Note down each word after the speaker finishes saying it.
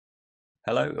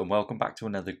Hello and welcome back to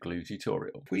another Gloo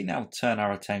tutorial. We now turn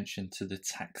our attention to the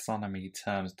Taxonomy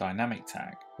Terms Dynamic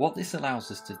Tag. What this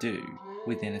allows us to do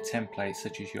within a template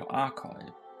such as your archive,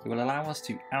 it will allow us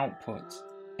to output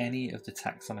any of the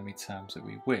taxonomy terms that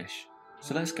we wish.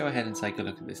 So let's go ahead and take a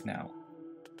look at this now.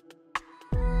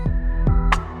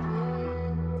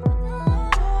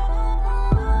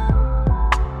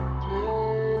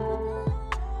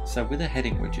 So with a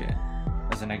heading widget,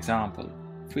 as an example,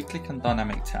 if we click on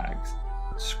Dynamic Tags,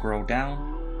 scroll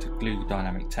down to Gloo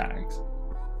Dynamic Tags,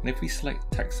 and if we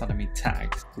select Taxonomy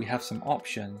Tags, we have some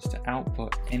options to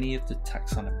output any of the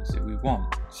taxonomies that we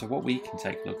want. So what we can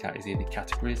take a look at is either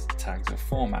categories, tags or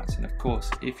formats, and of course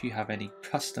if you have any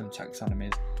custom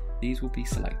taxonomies, these will be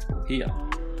selectable here.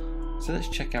 So let's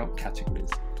check out categories.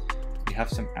 We have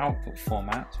some output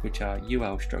formats which are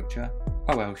UL structure,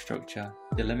 OL structure,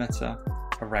 delimiter,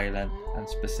 array length and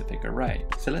specific array.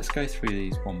 So let's go through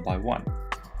these one by one.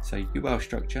 So UL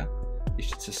structure is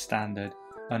just a standard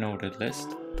unordered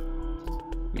list.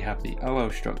 We have the OL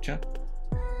structure,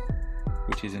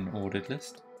 which is an ordered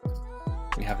list.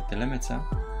 We have a delimiter,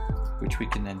 which we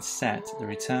can then set the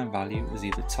return value as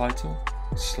either title,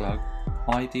 slug,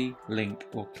 ID, link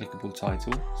or clickable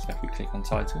title. So if we click on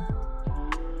title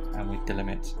and we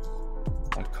delimit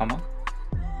by comma,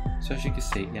 so as you can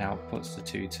see it outputs the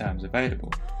two terms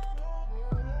available.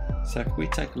 So if we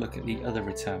take a look at the other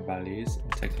return values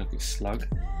and take a look at slug,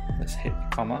 let's hit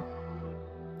the comma,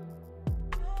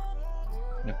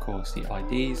 and of course the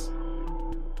IDs,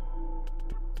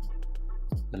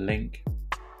 the link,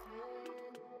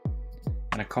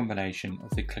 and a combination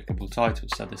of the clickable title.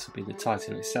 So this will be the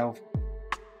title itself,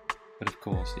 but of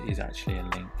course it is actually a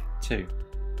link too.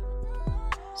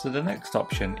 So the next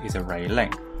option is array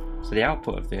length. So the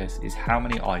output of this is how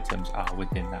many items are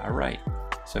within that array.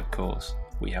 So of course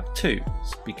we have 2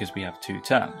 because we have 2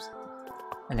 terms.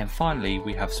 And then finally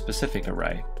we have specific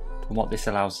array, and what this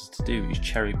allows us to do is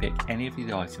cherry pick any of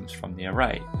the items from the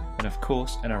array. And of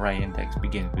course an array index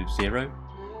begins with 0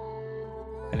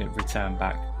 and it returns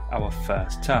back our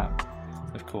first term.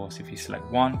 Of course if you select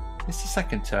 1 it's the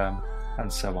second term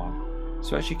and so on.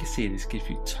 So as you can see, this gives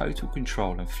you total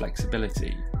control and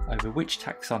flexibility over which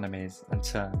taxonomies and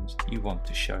terms you want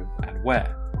to show and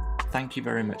where. Thank you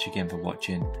very much again for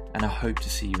watching, and I hope to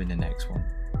see you in the next one.